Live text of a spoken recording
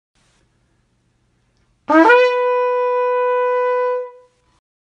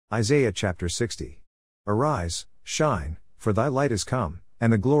Isaiah chapter 60. Arise, shine, for thy light is come,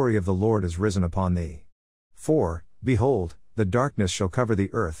 and the glory of the Lord is risen upon thee. For, behold, the darkness shall cover the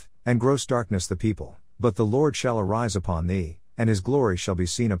earth, and gross darkness the people, but the Lord shall arise upon thee, and his glory shall be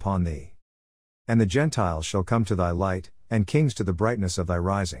seen upon thee. And the Gentiles shall come to thy light, and kings to the brightness of thy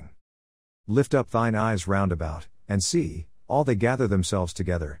rising. Lift up thine eyes round about, and see, all they gather themselves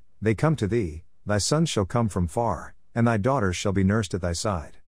together, they come to thee, thy sons shall come from far, and thy daughters shall be nursed at thy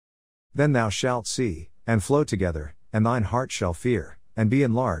side. Then thou shalt see, and flow together, and thine heart shall fear, and be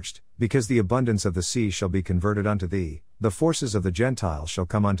enlarged, because the abundance of the sea shall be converted unto thee, the forces of the Gentiles shall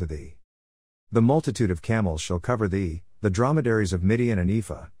come unto thee. The multitude of camels shall cover thee, the dromedaries of Midian and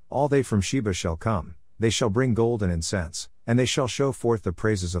Ephah, all they from Sheba shall come, they shall bring gold and incense, and they shall show forth the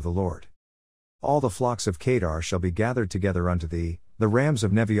praises of the Lord. All the flocks of Kedar shall be gathered together unto thee, the rams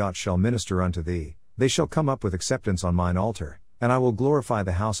of Neviot shall minister unto thee, they shall come up with acceptance on mine altar, and I will glorify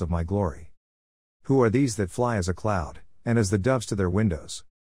the house of my glory. Who are these that fly as a cloud, and as the doves to their windows?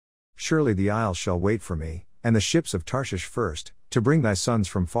 Surely the isles shall wait for me, and the ships of Tarshish first, to bring thy sons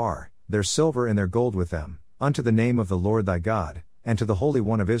from far, their silver and their gold with them, unto the name of the Lord thy God, and to the Holy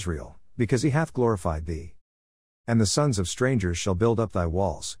One of Israel, because he hath glorified thee. And the sons of strangers shall build up thy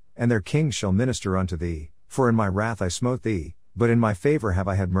walls, and their kings shall minister unto thee, for in my wrath I smote thee, but in my favor have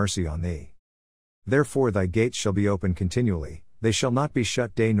I had mercy on thee. Therefore thy gates shall be open continually, they shall not be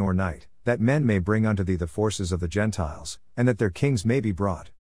shut day nor night, that men may bring unto thee the forces of the Gentiles, and that their kings may be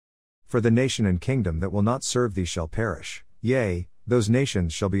brought. For the nation and kingdom that will not serve thee shall perish, yea, those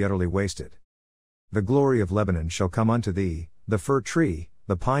nations shall be utterly wasted. The glory of Lebanon shall come unto thee, the fir tree,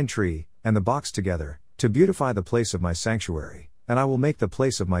 the pine tree, and the box together, to beautify the place of my sanctuary, and I will make the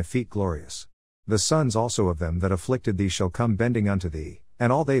place of my feet glorious. The sons also of them that afflicted thee shall come bending unto thee,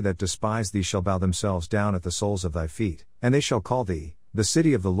 and all they that despise thee shall bow themselves down at the soles of thy feet, and they shall call thee, the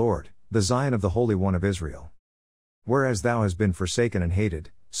city of the Lord, the Zion of the Holy One of Israel. Whereas thou hast been forsaken and hated,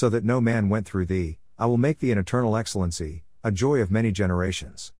 so that no man went through thee, I will make thee an eternal excellency, a joy of many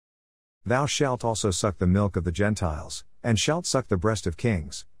generations. Thou shalt also suck the milk of the Gentiles, and shalt suck the breast of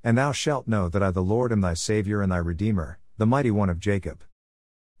kings, and thou shalt know that I the Lord am thy Saviour and thy Redeemer, the mighty one of Jacob.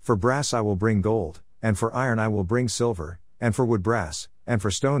 For brass I will bring gold, and for iron I will bring silver, and for wood brass, and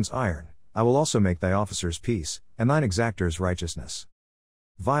for stones iron, I will also make thy officers peace, and thine exactors righteousness.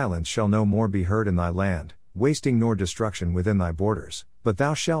 Violence shall no more be heard in thy land, wasting nor destruction within thy borders, but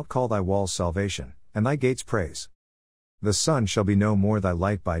thou shalt call thy walls salvation, and thy gates praise. The sun shall be no more thy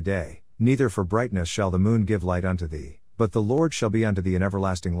light by day, neither for brightness shall the moon give light unto thee, but the Lord shall be unto thee an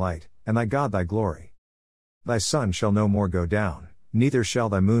everlasting light, and thy God thy glory. Thy sun shall no more go down, neither shall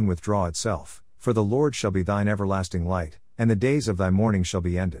thy moon withdraw itself, for the Lord shall be thine everlasting light, and the days of thy mourning shall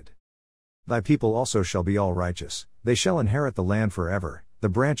be ended. Thy people also shall be all righteous, they shall inherit the land forever, the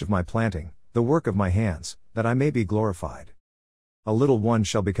branch of my planting, the work of my hands, that I may be glorified. A little one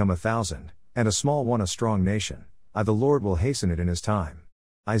shall become 1,000, and a small one a strong nation, I the Lord will hasten it in his time.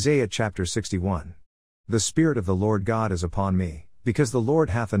 Isaiah chapter 61. The Spirit of the Lord God is upon me, because the Lord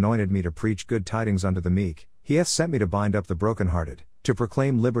hath anointed me to preach good tidings unto the meek, he hath sent me to bind up the brokenhearted, to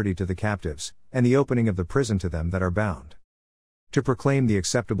proclaim liberty to the captives, and the opening of the prison to them that are bound. To proclaim the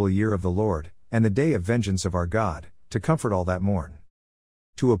acceptable year of the Lord, and the day of vengeance of our God, to comfort all that mourn.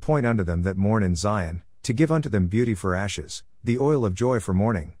 To appoint unto them that mourn in Zion, to give unto them beauty for ashes, the oil of joy for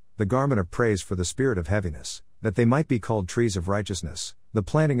mourning, the garment of praise for the spirit of heaviness, that they might be called trees of righteousness, the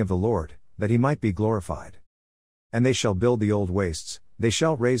planting of the Lord, that he might be glorified. And they shall build the old wastes, they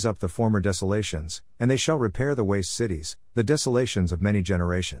shall raise up the former desolations, and they shall repair the waste cities, the desolations of many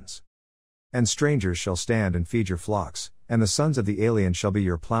generations. And strangers shall stand and feed your flocks, and the sons of the alien shall be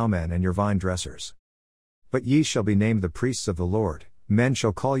your plowmen and your vine dressers. But ye shall be named the priests of the Lord, men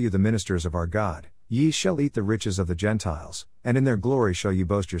shall call you the ministers of our God, ye shall eat the riches of the Gentiles, and in their glory shall ye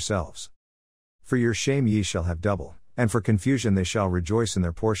boast yourselves. For your shame ye shall have double, and for confusion they shall rejoice in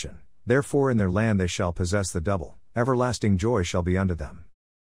their portion, therefore in their land they shall possess the double, everlasting joy shall be unto them.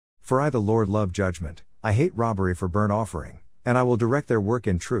 For I the Lord love judgment, I hate robbery for burnt offering, and I will direct their work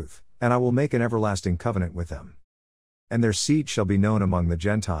in truth, and I will make an everlasting covenant with them. And their seed shall be known among the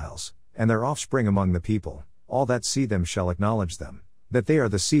Gentiles, and their offspring among the people, all that see them shall acknowledge them, that they are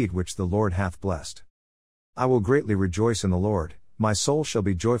the seed which the Lord hath blessed. I will greatly rejoice in the Lord, my soul shall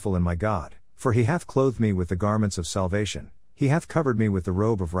be joyful in my God, for he hath clothed me with the garments of salvation, he hath covered me with the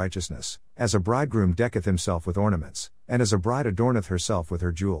robe of righteousness, as a bridegroom decketh himself with ornaments, and as a bride adorneth herself with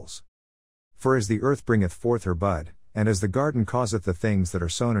her jewels. For as the earth bringeth forth her bud, and as the garden causeth the things that are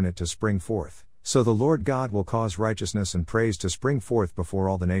sown in it to spring forth, so the Lord God will cause righteousness and praise to spring forth before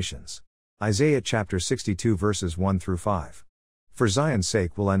all the nations. Isaiah chapter 62 verses 1 through 5. For Zion's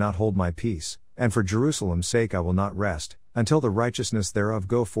sake will I not hold my peace, and for Jerusalem's sake I will not rest, until the righteousness thereof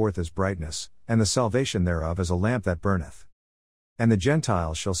go forth as brightness, and the salvation thereof as a lamp that burneth. And the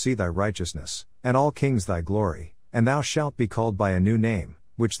Gentiles shall see thy righteousness, and all kings thy glory, and thou shalt be called by a new name,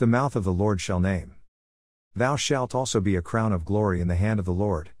 which the mouth of the Lord shall name. Thou shalt also be a crown of glory in the hand of the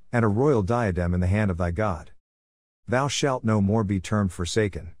Lord, and a royal diadem in the hand of thy God. Thou shalt no more be termed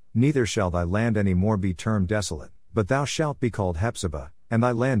forsaken, neither shall thy land any more be termed desolate, but thou shalt be called Hephzibah, and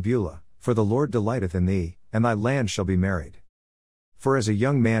thy land Beulah, for the Lord delighteth in thee, and thy land shall be married. For as a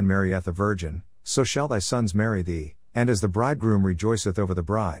young man marrieth a virgin, so shall thy sons marry thee, and as the bridegroom rejoiceth over the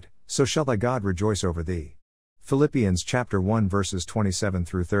bride, so shall thy God rejoice over thee. Philippians chapter 1 verses 27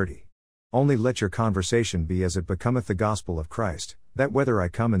 through 30. Only let your conversation be as it becometh the gospel of Christ, that whether I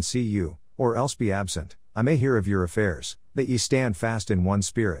come and see you, or else be absent, I may hear of your affairs, that ye stand fast in one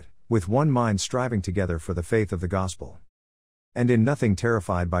spirit, with one mind striving together for the faith of the gospel. And in nothing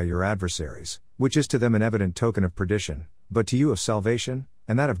terrified by your adversaries, which is to them an evident token of perdition, but to you of salvation,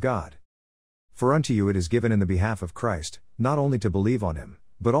 and that of God. For unto you it is given in the behalf of Christ, not only to believe on him,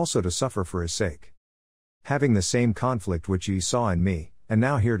 but also to suffer for his sake. Having the same conflict which ye saw in me, and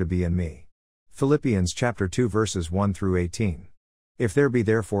now hear to be in me. Philippians chapter 2 verses 1 through 18. If there be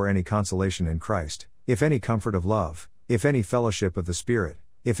therefore any consolation in Christ, if any comfort of love, if any fellowship of the Spirit,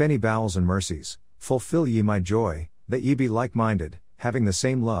 if any bowels and mercies, fulfill ye my joy, that ye be like-minded, having the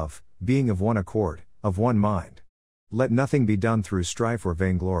same love, being of one accord, of one mind. Let nothing be done through strife or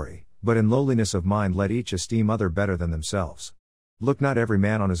vainglory, but in lowliness of mind let each esteem other better than themselves. Look not every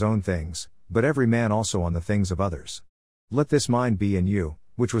man on his own things, but every man also on the things of others. Let this mind be in you,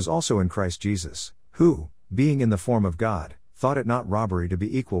 which was also in Christ Jesus, who, being in the form of God, thought it not robbery to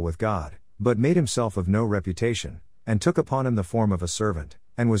be equal with God, but made himself of no reputation, and took upon him the form of a servant,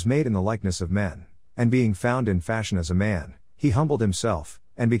 and was made in the likeness of men. And being found in fashion as a man, he humbled himself,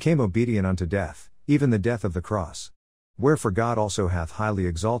 and became obedient unto death, even the death of the cross. Wherefore God also hath highly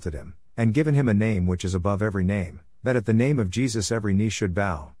exalted him, and given him a name which is above every name, that at the name of Jesus every knee should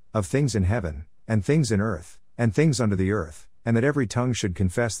bow, of things in heaven, and things in earth, and things under the earth, and that every tongue should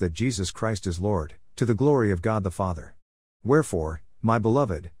confess that Jesus Christ is Lord, to the glory of God the Father. Wherefore, my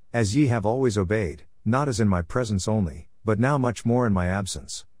beloved, as ye have always obeyed, not as in my presence only, but now much more in my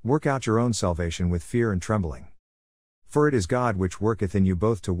absence, work out your own salvation with fear and trembling. For it is God which worketh in you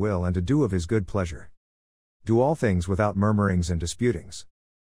both to will and to do of his good pleasure. Do all things without murmurings and disputings.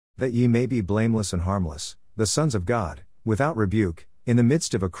 That ye may be blameless and harmless, the sons of God, without rebuke, in the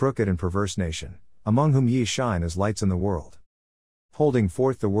midst of a crooked and perverse nation, among whom ye shine as lights in the world. Holding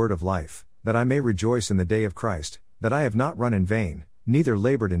forth the word of life, that I may rejoice in the day of Christ, that I have not run in vain, neither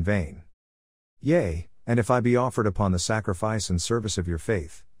labored in vain. Yea, and if I be offered upon the sacrifice and service of your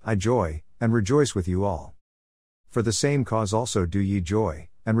faith, I joy, and rejoice with you all. For the same cause also do ye joy,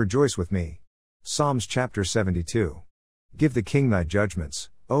 and rejoice with me. Psalms chapter 72. Give the king thy judgments,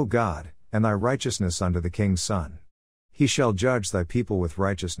 O God, and thy righteousness unto the king's son. He shall judge thy people with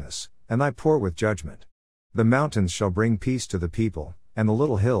righteousness, and thy poor with judgment. The mountains shall bring peace to the people, and the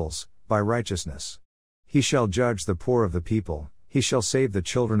little hills, by righteousness. He shall judge the poor of the people, he shall save the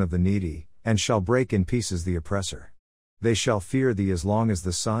children of the needy, and shall break in pieces the oppressor. They shall fear thee as long as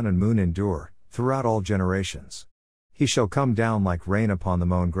the sun and moon endure, throughout all generations. He shall come down like rain upon the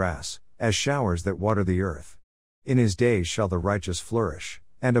mown grass, as showers that water the earth. In his days shall the righteous flourish,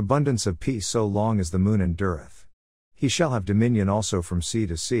 and abundance of peace so long as the moon endureth. He shall have dominion also from sea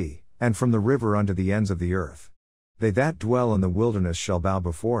to sea, and from the river unto the ends of the earth. They that dwell in the wilderness shall bow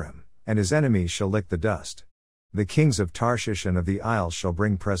before him, and his enemies shall lick the dust. The kings of Tarshish and of the isles shall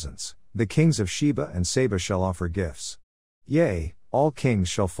bring presents, the kings of Sheba and Seba shall offer gifts. Yea, all kings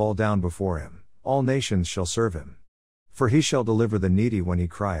shall fall down before him, all nations shall serve him. For he shall deliver the needy when he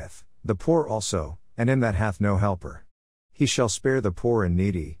crieth, the poor also, and him that hath no helper. He shall spare the poor and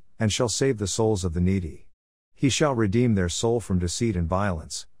needy, and shall save the souls of the needy. He shall redeem their soul from deceit and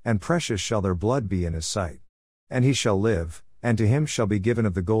violence, and precious shall their blood be in his sight. And he shall live, and to him shall be given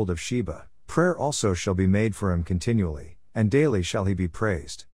of the gold of Sheba, prayer also shall be made for him continually, and daily shall he be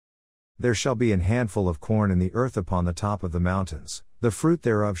praised. There shall be an handful of corn in the earth upon the top of the mountains, the fruit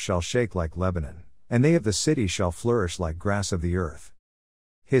thereof shall shake like Lebanon, and they of the city shall flourish like grass of the earth.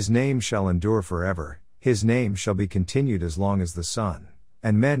 His name shall endure forever, his name shall be continued as long as the sun,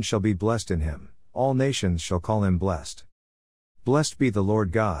 and men shall be blessed in him, all nations shall call him blessed. Blessed be the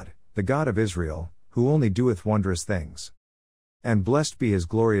Lord God, the God of Israel, who only doeth wondrous things. And blessed be his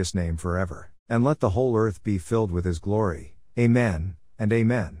glorious name forever, and let the whole earth be filled with his glory. Amen, and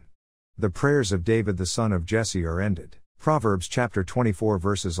amen. The prayers of David the son of Jesse are ended. Proverbs chapter 24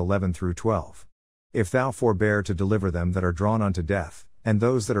 verses 11 through 12. If thou forbear to deliver them that are drawn unto death, and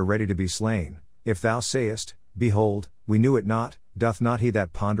those that are ready to be slain, if thou sayest, Behold, we knew it not, doth not he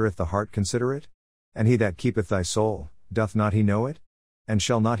that pondereth the heart consider it? And he that keepeth thy soul, doth not he know it? And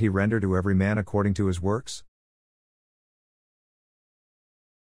shall not he render to every man according to his works?